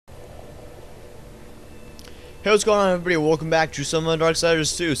Hey, what's going on, everybody? Welcome back to some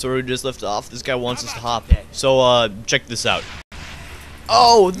Darksiders 2. So we just left off. This guy wants us to hop. So, check this out.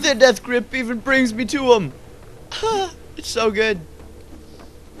 Oh, the death grip even brings me to him. It's so good.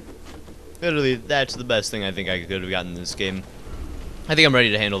 Literally, that's the best thing I think I could have gotten in this game. I think I'm ready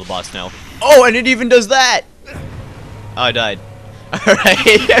to handle the boss now. Oh, and it even does that. Oh, I died. All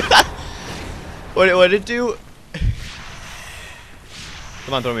right. What did it do?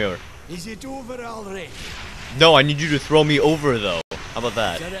 Come on, throw me over. Is it over already? No, I need you to throw me over, though. How about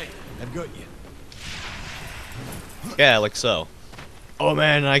that? Alright, I've got you. Yeah, like so. Oh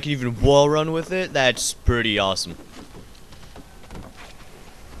man, I can even wall run with it? That's pretty awesome.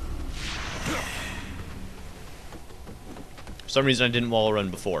 For some reason I didn't wall run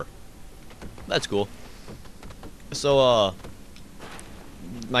before. That's cool. So,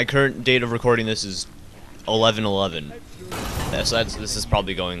 my current date of recording this is 11/11. Yeah, so this is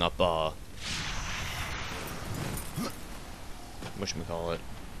probably going up, whatchamacallit.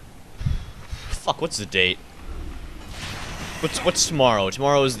 Fuck, what's the date? What's tomorrow?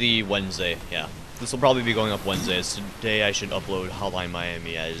 Tomorrow is the Wednesday, yeah. This will probably be going up Wednesday. So today I should upload Hotline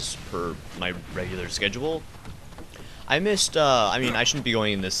Miami as per my regular schedule. I missed, I mean, I shouldn't be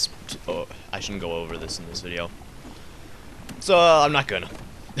going in this, I shouldn't go over this in this video. So, I'm not gonna.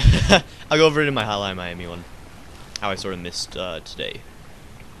 I'll go over it in my Hotline Miami one. How I sort of missed, today.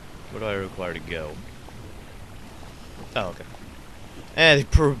 Where do I require to go? Oh, okay. And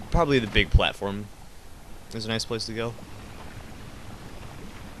probably the big platform is a nice place to go.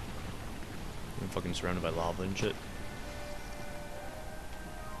 I'm fucking surrounded by lava and shit.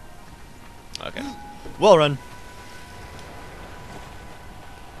 Okay. Well run.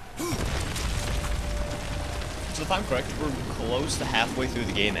 So if I'm correct, we're close to halfway through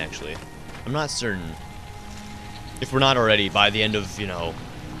the game, actually. I'm not certain. If we're not already, by the end of, you know,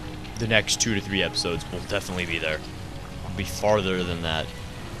 the next 2 to 3 episodes, we'll definitely be there. We'll be farther than that.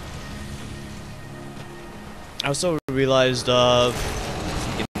 I also realized,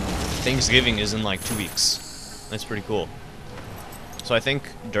 Thanksgiving is in like 2 weeks. That's pretty cool. So I think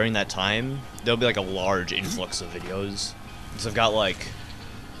during that time, there'll be like a large influx of videos. Because I've got like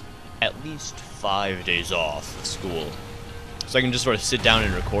at least 5 days off of school. So I can just sort of sit down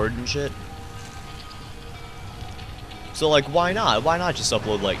and record and shit. So like, why not? Why not just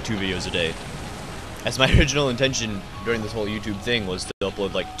upload like 2 videos a day? As my original intention during this whole YouTube thing was to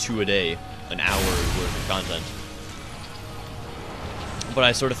upload like 2 a day, an hour worth of content. But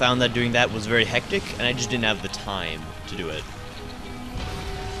I sort of found that doing that was very hectic, and I just didn't have the time to do it.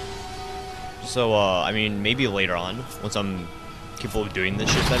 So, I mean, maybe later on, once I'm capable of doing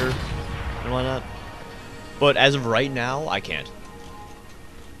this shit better and whatnot. But as of right now, I can't.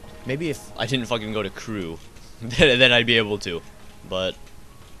 Maybe if I didn't fucking go to crew, then I'd be able to. But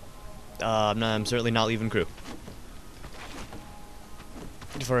I'm certainly not leaving crew.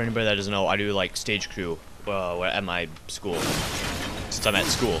 For anybody that doesn't know, I do like stage crew at my school. Since I'm at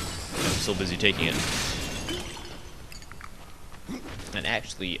school, I'm still busy taking it. And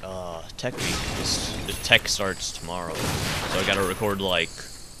actually, tech week, the tech starts tomorrow, so I gotta record like,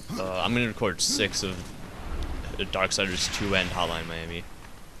 I'm gonna record 6 of Darksiders 2 and Hotline Miami.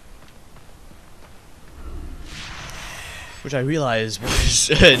 Which I realized was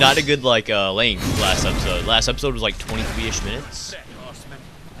not a good, like, length last episode. Last episode was like 23-ish minutes.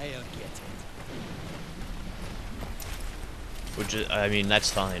 Which, I mean, that's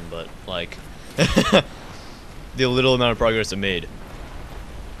fine, but, like, the little amount of progress I made.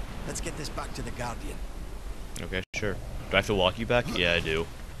 Let's get this back to the Guardian. Okay, sure. Do I have to walk you back? Yeah, I do.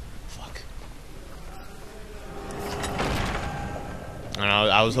 Fuck. And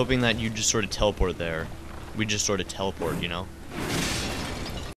I was hoping that you'd just sort of teleport there. We just sort of teleport, you know?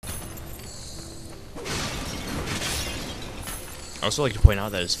 I also like to point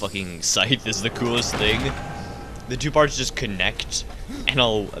out that his fucking scythe is the coolest thing. The 2 parts just connect,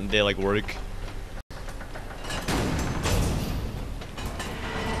 and they like work.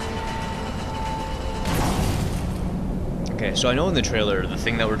 Okay, so I know in the trailer, the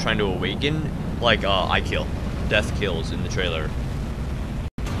thing that we're trying to awaken, like, I kill. Death kills in the trailer.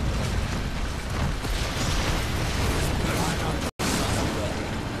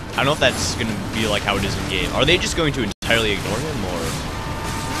 I don't know if that's gonna be like how it is in game. Are they just going to entirely ignore him, or?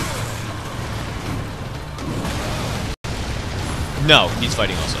 No, he's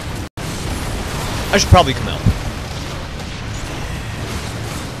fighting also. I should probably come out.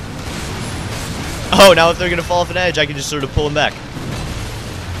 Oh, now if they're gonna fall off an edge, I can just sort of pull him back.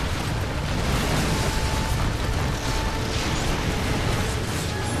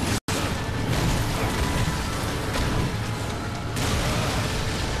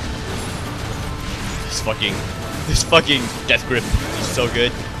 This fucking death grip is so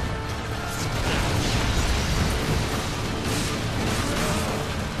good.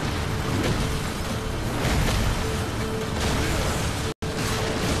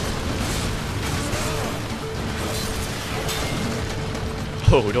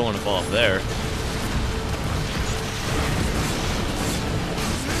 Oh, we don't want to fall off there.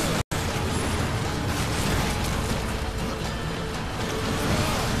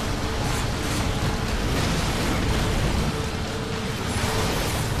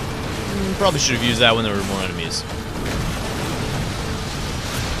 Probably should have used that when there were more enemies.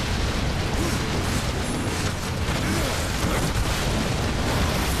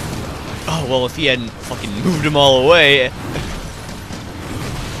 Oh, well, if he hadn't fucking moved them all away,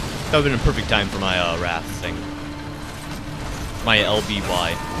 that would have been a perfect time for my wrath thing. My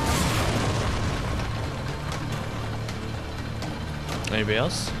LBY. Anybody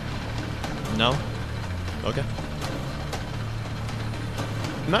else? No? Okay.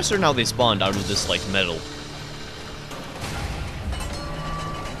 I'm not certain how they spawned out of this, like, metal.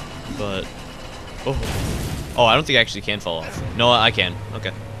 But... Oh, I don't think I actually can fall off. No, I can.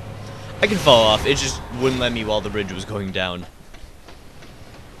 Okay. I can fall off. It just wouldn't let me while the bridge was going down.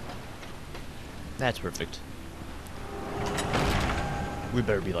 That's perfect. We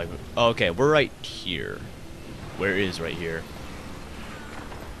better be like... Oh, okay, we're right here. Where is right here?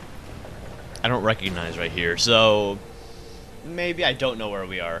 I don't recognize right here, so... Maybe I don't know where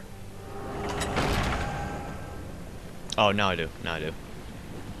we are. Oh, now I do. Now I do.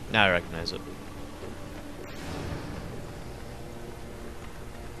 Now I recognize it.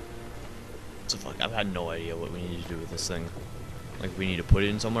 So fuck, I've had no idea what we need to do with this thing. Like, we need to put it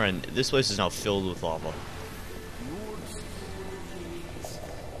in somewhere, and this place is now filled with lava.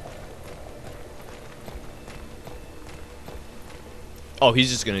 Oh, he's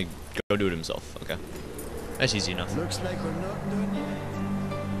just gonna go do it himself. Okay. That's easy enough. Looks like we're not done yet.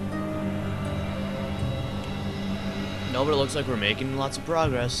 No, but it looks like we're making lots of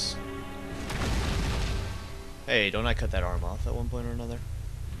progress. Hey, don't I cut that arm off at one point or another?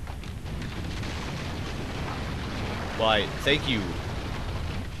 Why, thank you.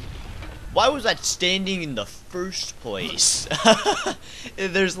 Why was that standing in the first place?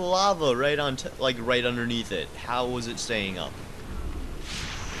 There's lava right on, like right underneath it. How was it staying up?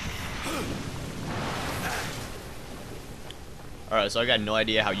 Alright, so I got no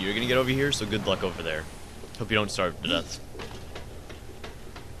idea how you're gonna get over here, so good luck over there. Hope you don't starve to death.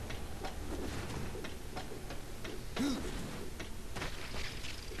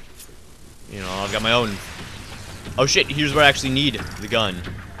 You know, I've got my own. Oh shit, here's where I actually need the gun.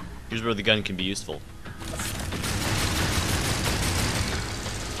 Here's where the gun can be useful.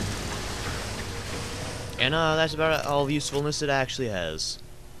 And that's about all the usefulness it actually has.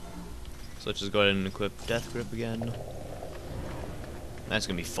 So let's just go ahead and equip Death Grip again. That's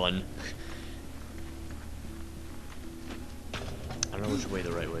gonna be fun. I don't know which way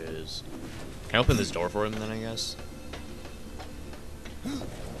the right way is. Can I open this door for him then, I guess?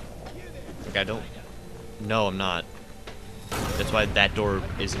 Like, I don't... No, I'm not. That's why that door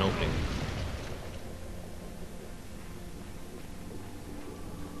isn't opening.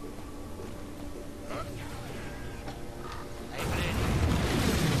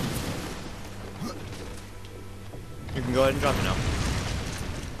 You can go ahead and drop it now.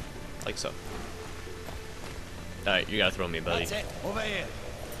 Like so. Alright, you gotta throw me, buddy. That's it. Over here.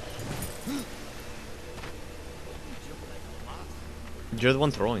 You're the one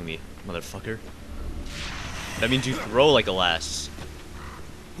throwing me, motherfucker. That means you throw like a lass.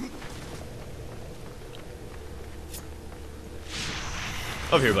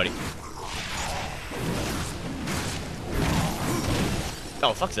 Over here, buddy.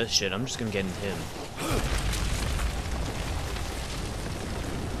 Oh, fuck this shit. I'm just gonna get into him.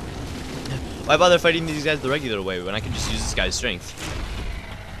 Why bother fighting these guys the regular way when I can just use this guy's strength?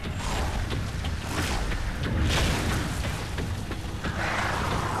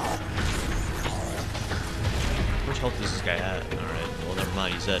 How much health does this guy have? Alright, well never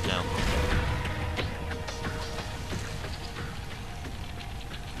mind, he's dead now.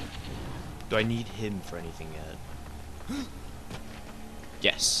 Do I need him for anything yet?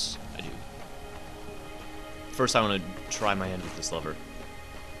 Yes, I do. First I want to try my hand with this lever.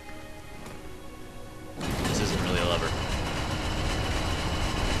 This isn't really a lever.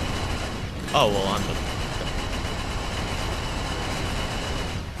 Oh, well, on the...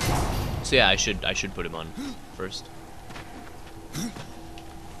 So yeah, I should put him on first.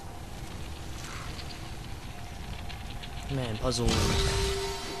 Man, puzzle.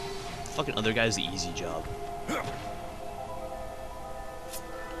 Fucking other guy's the easy job.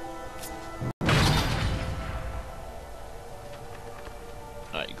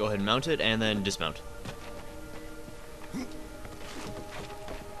 go ahead and mount it, and then dismount.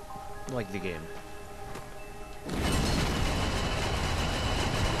 Like the game.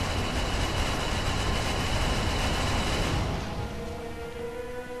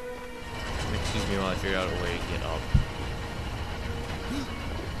 Excuse me while I figure out a way to get up.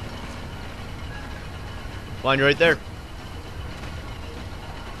 Fine, you're right there.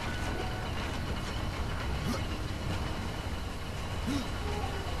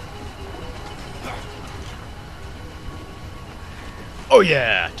 Oh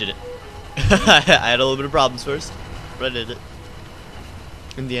yeah, did it. I had a little bit of problems first, but I did it.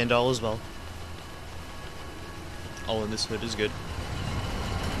 In the end, all is well. All in this hood is good.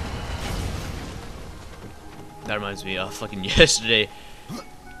 That reminds me, fucking yesterday,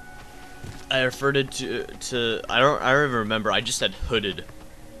 I referred it to I don't even remember. I just said hooded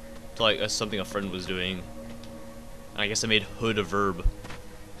to like something a friend was doing. And I guess I made hood a verb.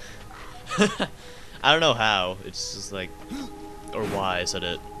 I don't know how. It's just like, or why I said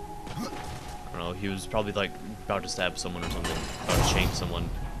it. I don't know. He was probably like about to stab someone or something, about to shank someone.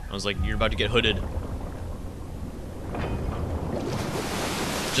 I was like, "You're about to get hooded."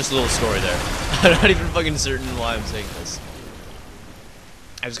 Just a little story there. I'm not even fucking certain why I'm saying this.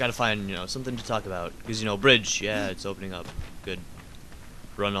 I just gotta find, you know, something to talk about. Because, you know, bridge, yeah, it's opening up. Good.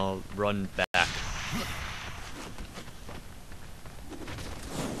 Run back.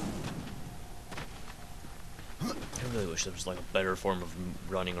 I really wish there was, like, a better form of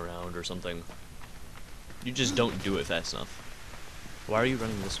running around or something. You just don't do it fast enough. Why are you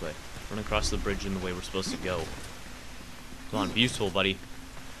running this way? Run across the bridge in the way we're supposed to go. Come on, be useful, buddy.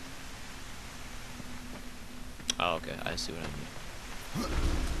 Oh, okay, I see what I mean.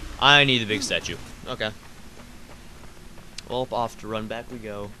 I need the big statue. Okay. Well, off to run back we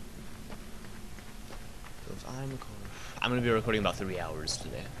go. I'm gonna be recording about 3 hours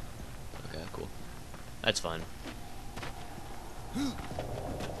today. Okay, cool. That's fine.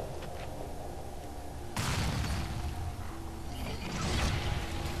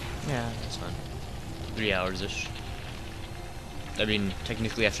 Yeah, that's fine. 3 hours-ish. I mean,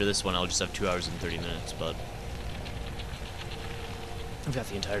 technically after this one I'll just have 2 hours and 30 minutes, but I've got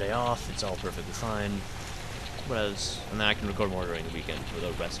the entire day off, it's all perfectly fine. What else? And then I can record more during the weekend for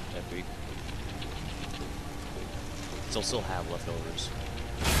the rest of that week. So I'll still have leftovers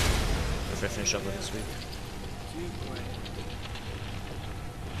if I finish up with this week.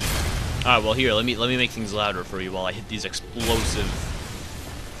 Alright, well here, let me make things louder for you while I hit these explosive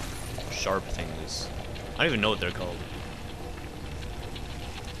sharp things. I don't even know what they're called.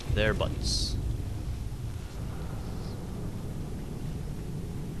 They're butts.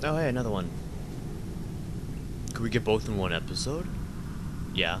 Oh hey, another one. Could we get both in one episode?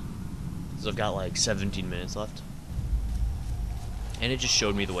 Yeah. So I've got like 17 minutes left. And it just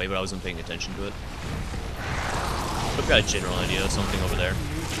showed me the way, but I wasn't paying attention to it. I've got a general idea of something over there.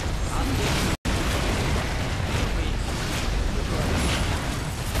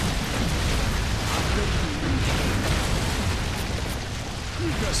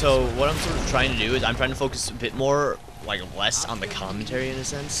 So what I'm sort of trying to do is I'm trying to focus a bit more, like less on the commentary in a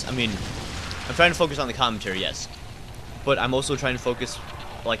sense. I mean, I'm trying to focus on the commentary, yes. But I'm also trying to focus,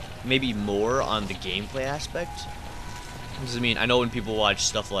 like, maybe more on the gameplay aspect. Because, I mean, I know when people watch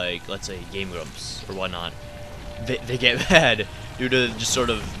stuff like, let's say, Game Grumps or whatnot, they get mad due to just sort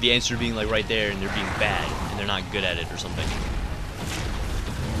of the answer being, like, right there and they're being bad and they're not good at it or something.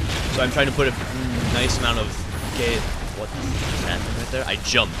 So I'm trying to put a nice amount of, what is happening right there? I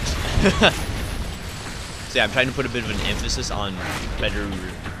jumped. So yeah, I'm trying to put a bit of an emphasis on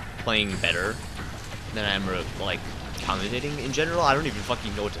playing better than I'm, like, commentating in general. I don't even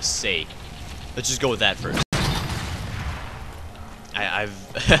fucking know what to say. Let's just go with that first. I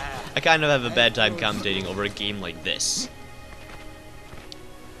kind of have a bad time commentating over a game like this.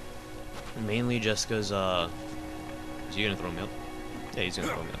 Mainly just because, is he gonna throw me up? Yeah, he's gonna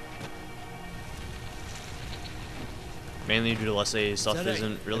throw me up. Mainly due to, let's say, stuff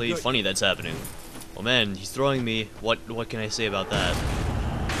isn't really funny that's happening. Oh man, he's throwing me. What can I say about that?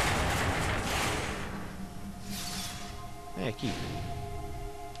 Hey, key.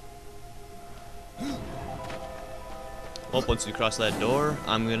 Well, once we cross that door,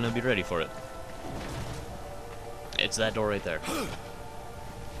 I'm gonna be ready for it. It's that door right there.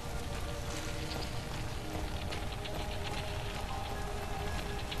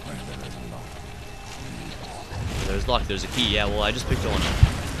 There's lock, there's a key. Yeah, well, I just picked one up.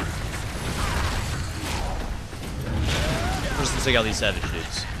 First, let's take out these savage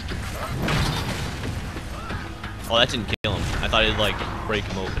dudes. Oh, that didn't kill him. I thought it'd, like, break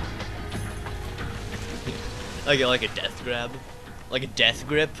him open. Like a death grab. Like a death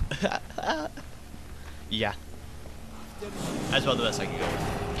grip. Yeah. That's about the best I can go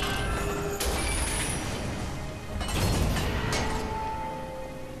with.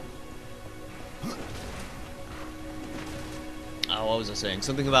 Oh, what was I saying?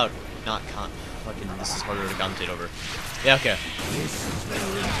 Something about not fucking, this is harder to commentate over. Yeah, okay. This is where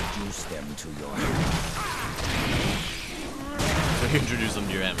you introduce them to your So you introduce them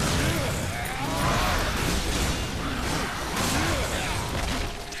to your hammer, okay?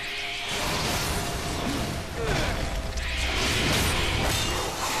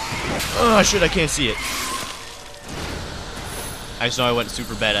 Oh shit, I can't see it. I just know I went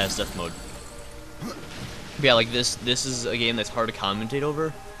super badass death mode. But yeah, like this is a game that's hard to commentate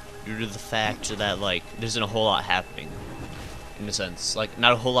over due to the fact that like there isn't a whole lot happening. In a sense. Like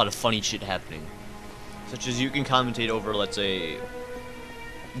not a whole lot of funny shit happening. Such as you can commentate over, let's say,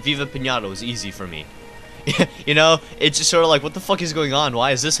 Viva Pinata was easy for me. You know, it's just sort of like, what the fuck is going on?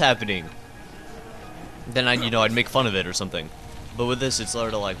 Why is this happening? Then I'd make fun of it or something. But with this, it's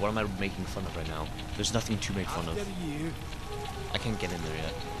sort of like, what am I making fun of right now? There's nothing to make fun of. I can't get in there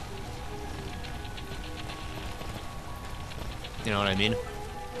yet. You know what I mean?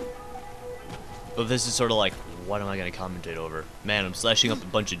 But this is sort of like, what am I gonna commentate over? Man, I'm slashing up a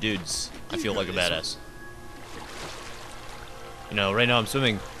bunch of dudes. I feel like a badass. You know, right now I'm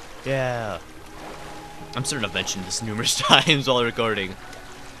swimming. Yeah. I'm certain I've mentioned this numerous times while recording.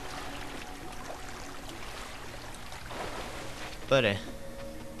 But I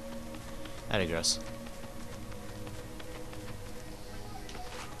digress.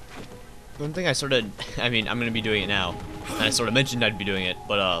 One thing I mean, I'm gonna be doing it now, and I sort of mentioned I'd be doing it,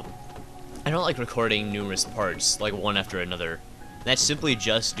 but I don't like recording numerous parts, like one after another. And that's simply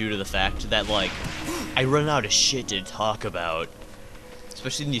just due to the fact that, like, I run out of shit to talk about.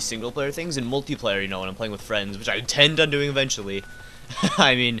 Especially in these single player things, and multiplayer, you know, when I'm playing with friends, which I intend on doing eventually.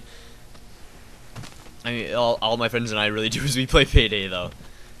 I mean, all my friends and I really do is we play Payday, though.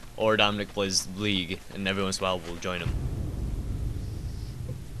 Or Dominic plays League, and every once in a while we'll join him.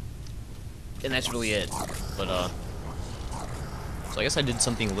 And that's really it. But, so I guess I did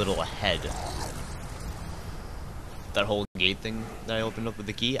something a little ahead. That whole gate thing that I opened up with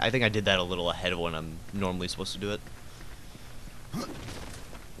the key, I think I did that a little ahead of when I'm normally supposed to do it.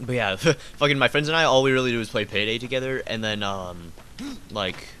 But yeah, fucking my friends and I, all we really do is play Payday together, and then,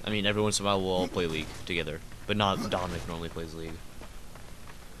 like, I mean, every once in a while we'll all play League together. But not Dominic normally plays League.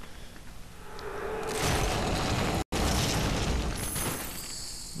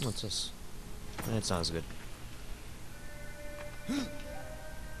 What's this? It's not as good.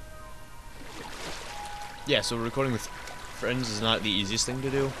 Yeah, so recording with friends is not the easiest thing to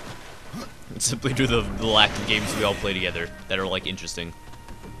do. It's simply due to the lack of games we all play together that are, like, interesting.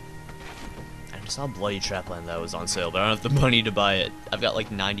 I saw Bloody Trapland that was on sale, but I don't have the money to buy it. I've got, like,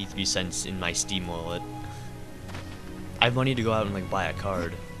 93 cents in my Steam wallet. I have money to go out and, like, buy a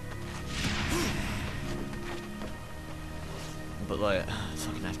card. But, like, I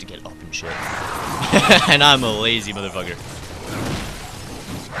fucking have to get up and shit. And I'm a lazy motherfucker.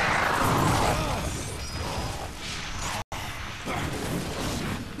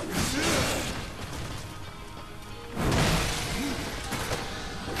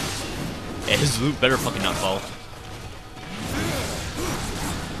 Yeah, his loot better fucking not fall.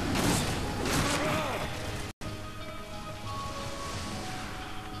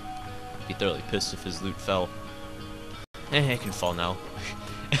 Be thoroughly pissed if his loot fell. It can fall now.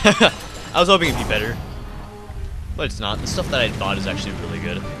 I was hoping it'd be better, but it's not. The stuff that I bought is actually really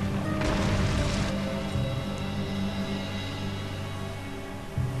good.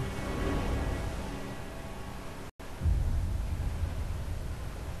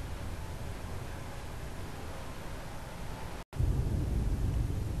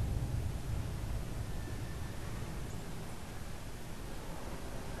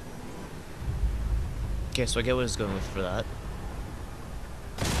 Okay, so I get what it's going with for that.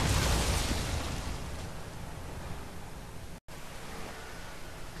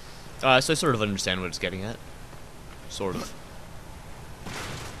 So I sort of understand what it's getting at. Sort of.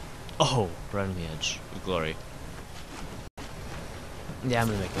 Oh, right on the edge of glory. Yeah, I'm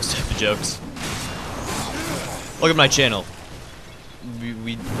gonna make those type of jokes. Look at my channel.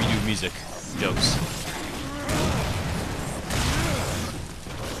 We do music jokes.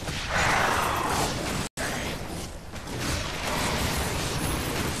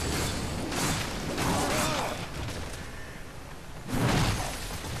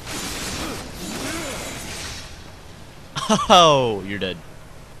 Oh, you're dead.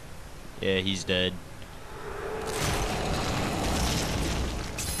 Yeah, he's dead.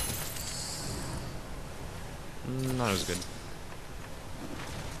 Not as good.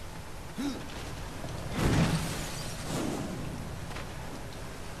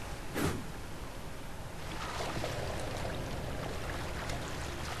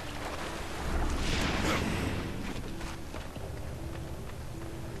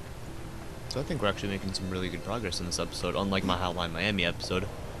 I think we're actually making some really good progress in this episode, unlike my Hotline Miami episode.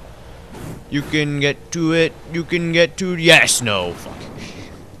 You can get to it, you can get to... Yes, no, fuck.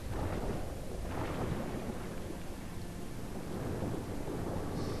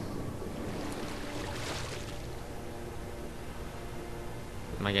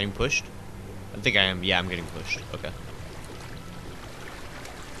 Am I getting pushed? I think I am. Yeah, I'm getting pushed. Okay.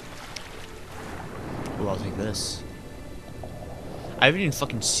 Ooh, I'll take this. I haven't even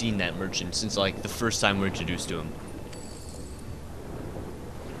fucking seen that merchant since, like, the first time we were introduced to him.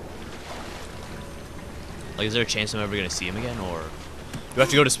 Like, is there a chance I'm ever gonna see him again, or do I have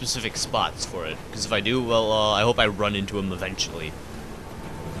to go to specific spots for it? Because if I do, well, I hope I run into him eventually.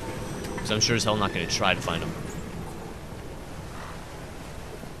 Because I'm sure as hell not gonna try to find him.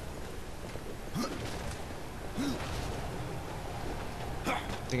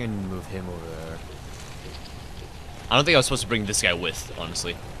 I think I need to move him over there. I don't think I was supposed to bring this guy with,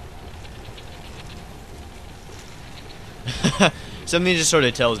 honestly. Something just sort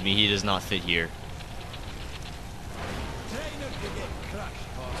of tells me he does not fit here.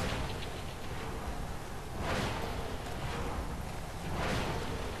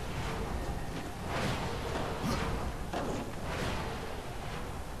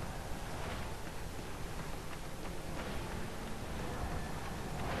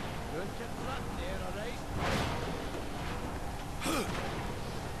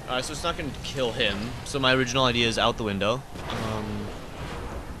 Alright, so it's not gonna kill him. So my original idea is out the window.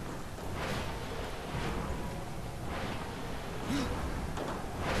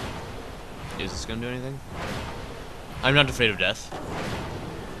 Is this gonna do anything? I'm not afraid of death.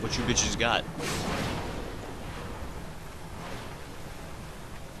 What you bitches got?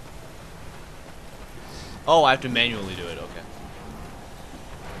 Oh, I have to manually do it, okay.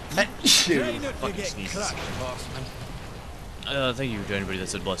 Fucking sneezes. Thank you to anybody that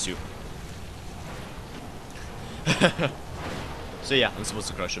said bless you. So yeah, I'm supposed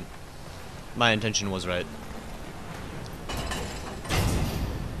to crush him. My intention was right.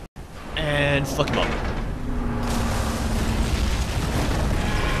 And fuck him up.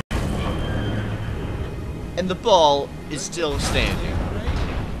 And the ball is still standing.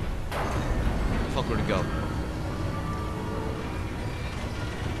 Fuck, where'd it go?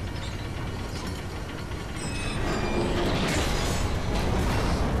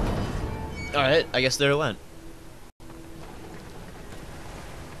 Alright, I guess there it went.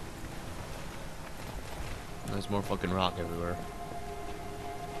 There's more fucking rock everywhere.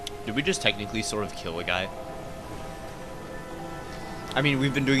 Did we just technically sort of kill a guy? I mean,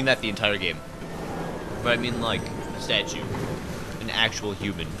 we've been doing that the entire game. But I mean, like, a statue. An actual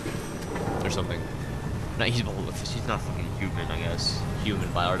human. Or something. No, he's not fucking human, I guess. Human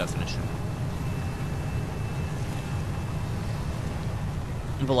by our definition.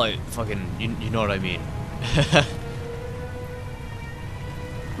 But like, fucking, you know what I mean.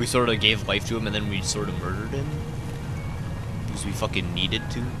 We sort of gave life to him and then we sort of murdered him. Because we fucking needed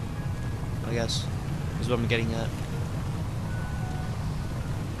to, I guess. Is what I'm getting at.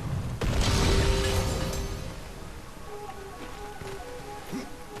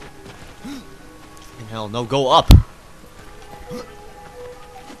 Fucking hell, no, go up!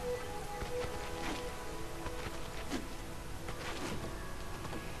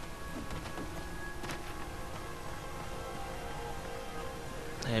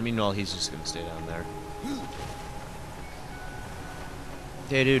 I mean, well, he's just gonna stay down there.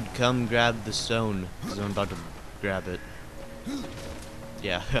 Hey, dude, come grab the stone, because I'm about to grab it.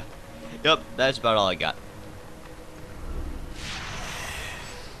 Yeah. Yep, that's about all I got.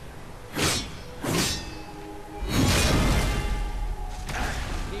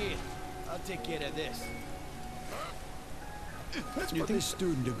 Here, I'll take care of this. Let's You put think, this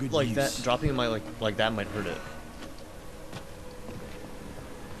student to good like use. that, dropping him like that might hurt it.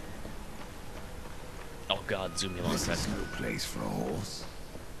 Oh god, zoom in on This that. is no place for a horse.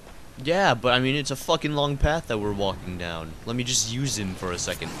 Yeah, but I mean, it's a fucking long path that we're walking down. Let me just use him for a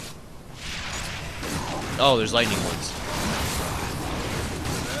second. Oh, there's lightning ones.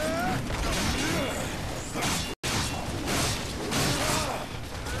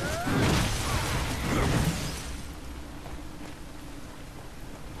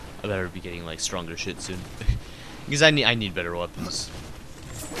 I better be getting like stronger shit soon. Because I need better weapons.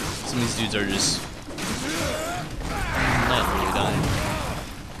 Some of these dudes are just not really dying.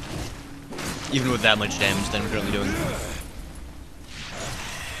 Even with that much damage that I'm currently doing.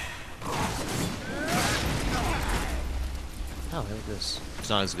 Oh, look at this. It's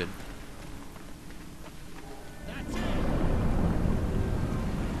not as good.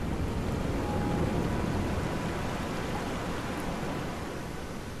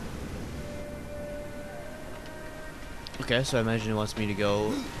 Okay, so I imagine it wants me to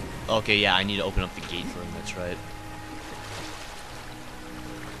go. Okay, yeah, I need to open up the gate for him. That's right.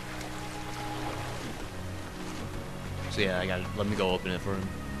 So yeah, let me go open it for him.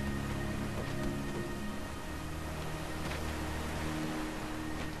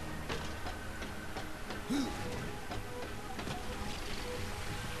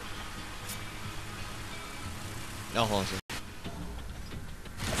 Oh, hold on a second.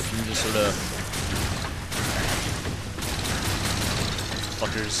 I'm just sort of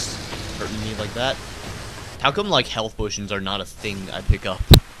fuckers hurting me like that. How come like health potions are not a thing I pick up?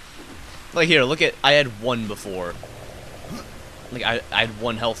 Like here, look at, I had one before. Like I had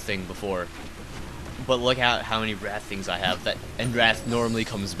one health thing before. But look at how many wrath things I have, and wrath normally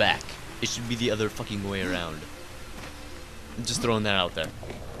comes back. It should be the other fucking way around. I'm just throwing that out there.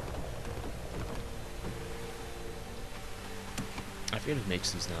 I forget who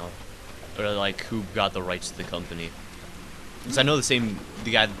makes these now, or like who got the rights to the company. Because I know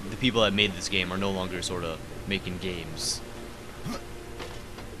the people that made this game are no longer sort of making games.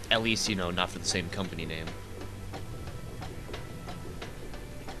 At least, you know, not for the same company name.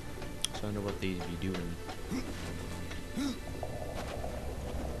 So I wonder what they'd be doing.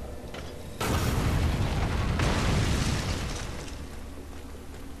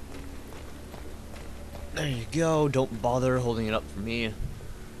 There you go, don't bother holding it up for me.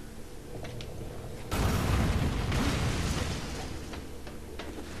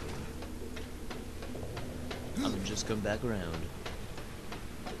 I'll just come back around.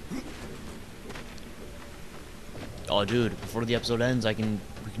 Oh dude, before the episode ends we can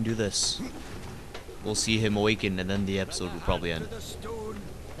do this. We'll see him awaken and then the episode will probably end.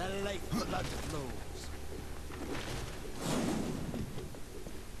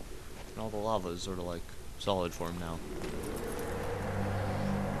 And all the lava is sort of like solid for him now.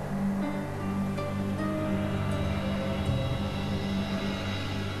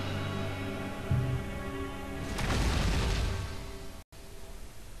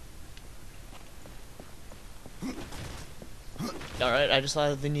 Alright, I just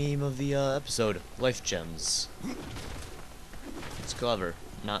thought of the name of the episode. Life Gems. It's clever.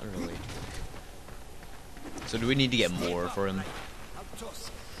 Not really. So do we need to get more for him?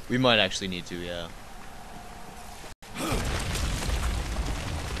 We might actually need to, yeah.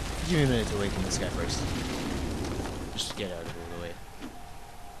 Give me a minute to awaken this guy first. Just get out of the way.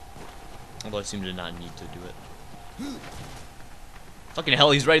 Although I seem to not need to do it. Fucking hell,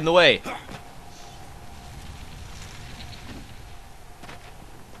 he's right in the way!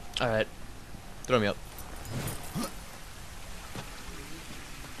 Alright. Throw me up.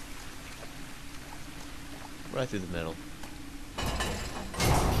 Right through the middle.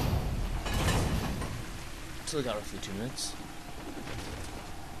 Still got roughly 2 minutes.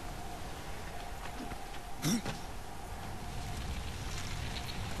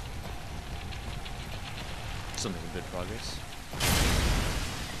 Still making good progress.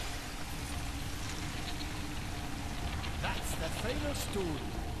 That's the final stone.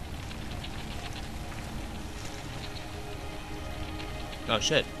 Oh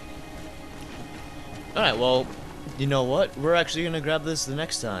shit. Alright, well, you know what? We're actually gonna grab this the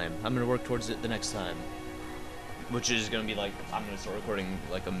next time. I'm gonna work towards it the next time. Which is gonna be like, I'm gonna start recording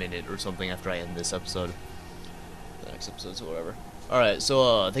like a minute or something after I end this episode. The next episode, or whatever. Alright,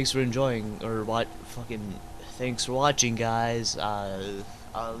 so thanks for enjoying, or what, thanks for watching, guys.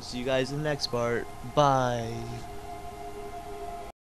 I'll see you guys in the next part. Bye.